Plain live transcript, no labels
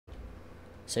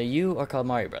So you are called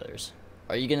Mario Brothers.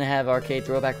 Are you gonna have arcade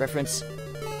throwback reference?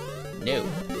 No.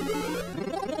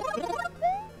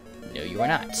 No, you are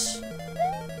not.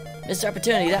 Missed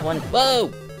opportunity, that one.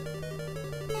 Whoa!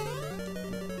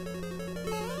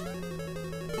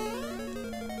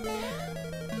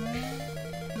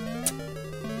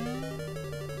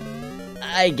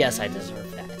 I guess I deserve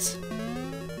that.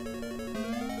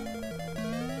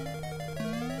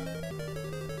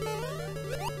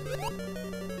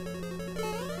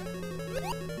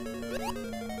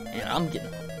 And I'm getting...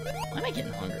 Why am I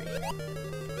getting hungry?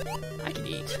 I could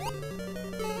eat.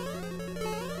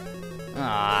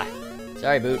 Ah,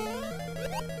 sorry, Boot.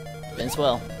 Been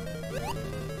swell.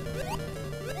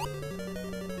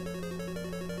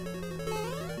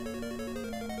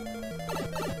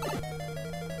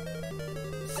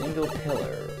 Single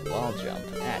pillar, wall jump.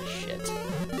 Ah, shit.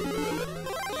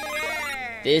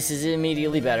 This is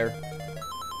immediately better.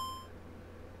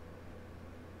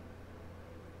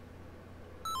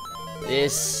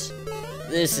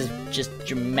 This is just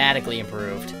dramatically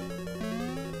improved.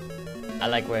 I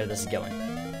like where this is going.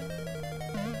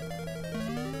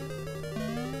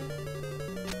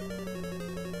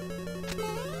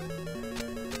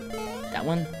 That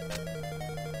one?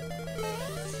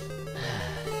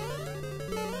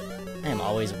 I am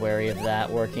always wary of that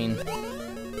working.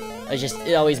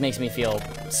 It always makes me feel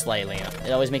slightly,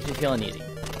 it always makes me feel uneasy.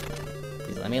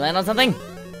 Please let me land on something!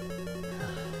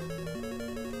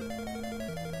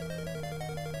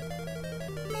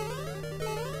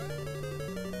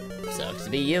 Sucks to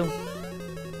be you.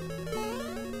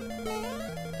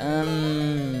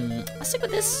 I'll stick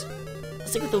with this. I'll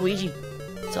stick with Luigi.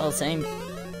 It's all the same.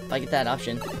 If I get that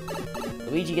option.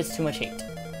 Luigi gets too much hate.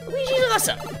 Luigi's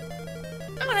awesome!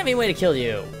 I don't have any way to kill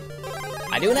you.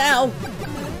 I do now!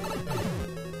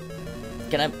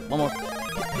 Can I... one more?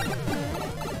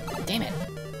 Damn it.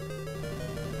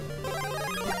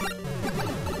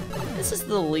 This is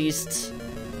the least...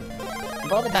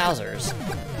 of all the Bowsers,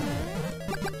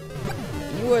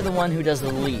 you are the one who does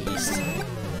the least,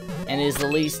 and is the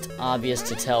least obvious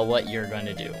to tell what you're going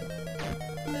to do.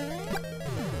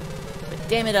 But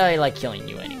damn it, I like killing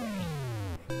you anyway.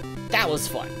 That was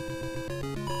fun.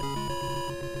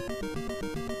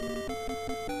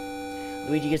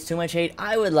 Luigi gets too much hate.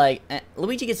 I would like...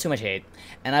 Luigi gets too much hate,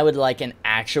 and I would like an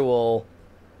actual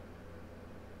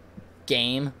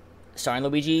game starring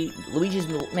Luigi. Luigi's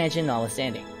Mansion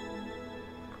notwithstanding.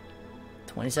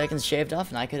 20 seconds shaved off,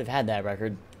 and I could have had that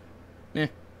record.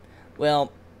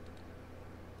 Well,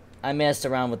 I messed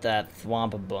around with that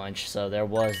thwomp a bunch, so there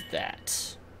was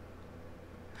that.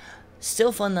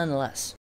 Still fun nonetheless.